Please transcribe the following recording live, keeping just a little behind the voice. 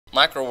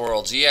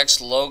MicroWorlds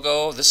EX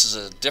Logo. This is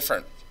a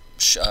different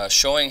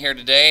showing here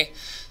today.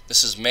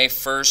 This is May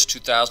 1st,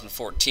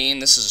 2014.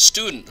 This is a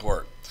student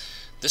work.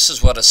 This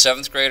is what a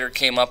 7th grader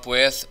came up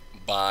with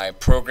by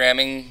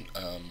programming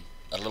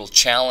a little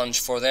challenge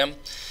for them.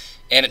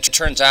 And it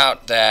turns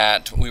out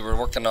that we were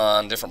working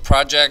on different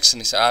projects, and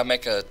he said, I'll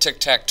make a Tic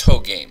Tac Toe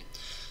game.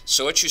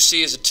 So what you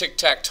see is a Tic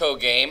Tac Toe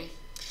game,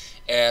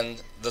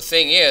 and the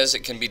thing is,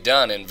 it can be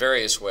done in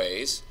various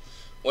ways.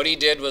 What he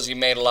did was he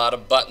made a lot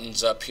of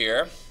buttons up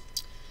here,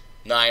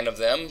 9 of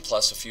them,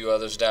 plus a few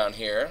others down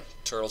here.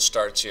 Turtle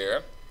starts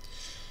here.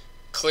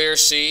 Clear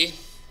C,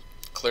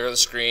 clear the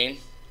screen.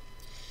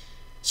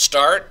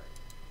 Start.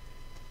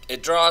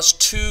 It draws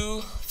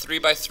 2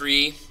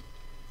 3x3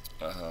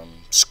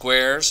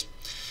 squares,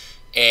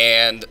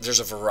 and there's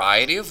a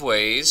variety of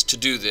ways to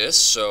do this,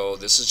 so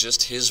this is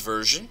just his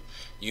version.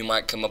 You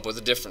might come up with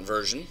a different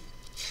version.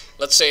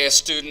 Let's say a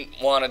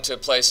student wanted to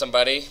play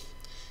somebody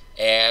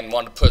and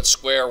wanted to put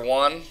square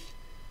 1.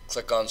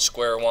 Click on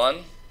square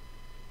 1.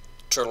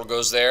 Turtle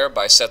goes there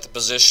by set the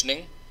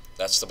positioning.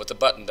 That's what the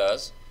button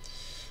does.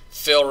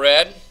 Fill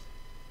red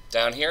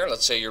down here.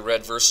 Let's say you're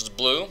red versus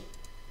blue.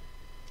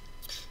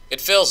 It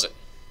fills it.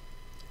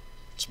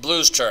 It's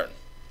blue's turn.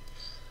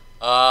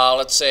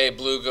 Let's say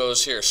blue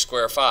goes here,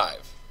 square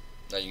 5.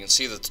 Now you can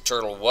see that the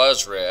turtle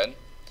was red,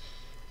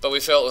 but we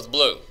fill it with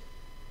blue.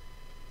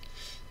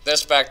 Then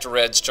it's back to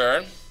red's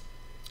turn.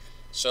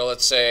 So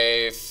let's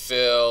say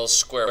fill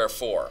square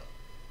 4.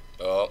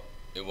 Oh,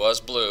 it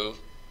was blue.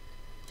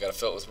 Got to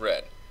fill it with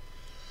red.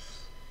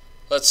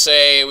 Let's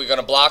say we're going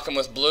to block them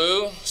with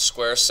blue.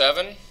 Square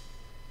 7.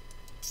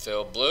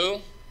 Fill blue.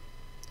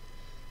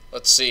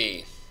 Let's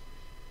see.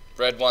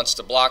 Red wants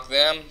to block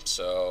them,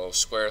 so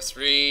square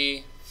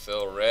 3.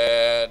 Fill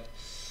red.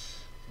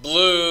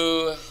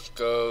 Blue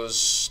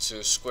goes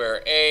to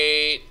square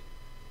 8.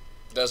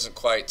 Doesn't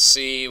quite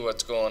see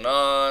what's going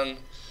on.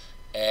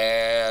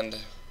 And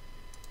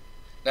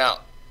now,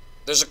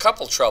 there's a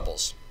couple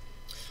troubles.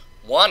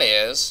 One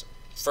is,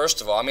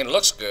 first of all, it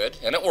looks good,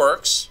 and it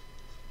works,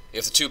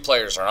 if the two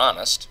players are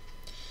honest.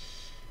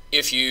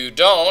 If you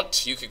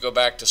don't, you could go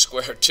back to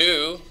square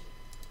 2,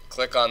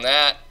 click on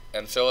that,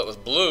 and fill it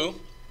with blue.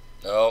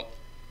 No.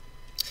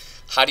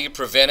 How do you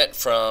prevent it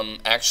from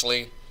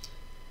actually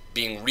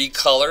being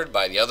recolored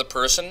by the other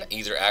person,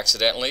 either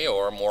accidentally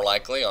or more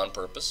likely on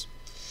purpose?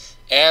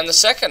 And the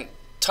second,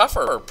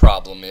 tougher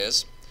problem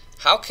is,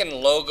 how can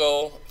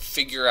Logo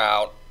figure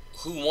out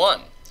who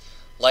won?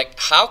 Like,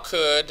 how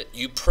could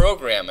you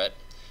program it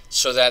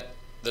so that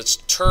this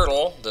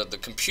turtle, the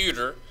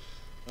computer,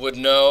 would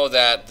know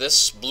that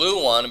this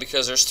blue won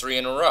because there's 3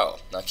 in a row?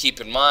 Now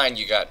keep in mind,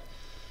 you got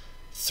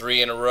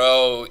 3 in a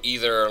row,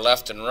 either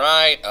left and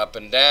right, up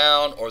and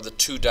down, or the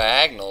 2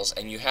 diagonals,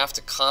 and you have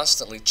to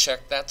constantly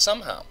check that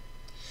somehow.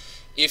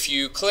 If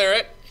you clear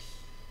it,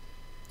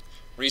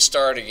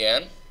 restart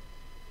again,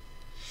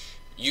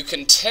 you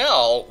can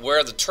tell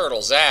where the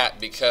turtle's at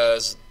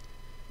because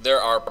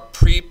there are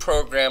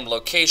pre-programmed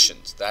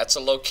locations. That's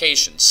a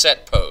location,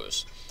 set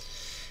pose.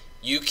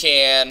 You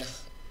can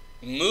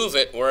move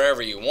it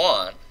wherever you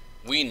want.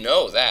 We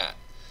know that.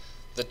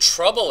 The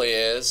trouble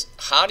is,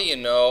 how do you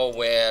know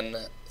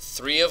when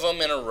 3 of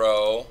them in a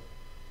row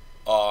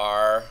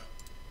are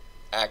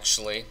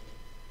actually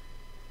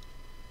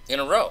in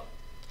a row?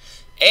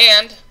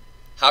 And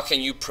how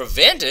can you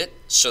prevent it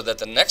so that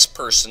the next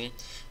person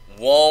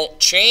won't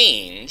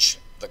change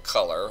the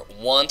color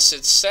once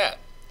it's set?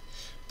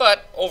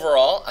 But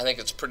overall, I think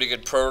it's a pretty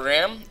good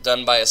program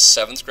done by a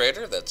 7th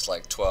grader that's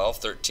like 12,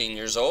 13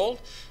 years old,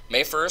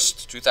 May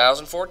 1st,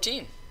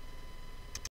 2014.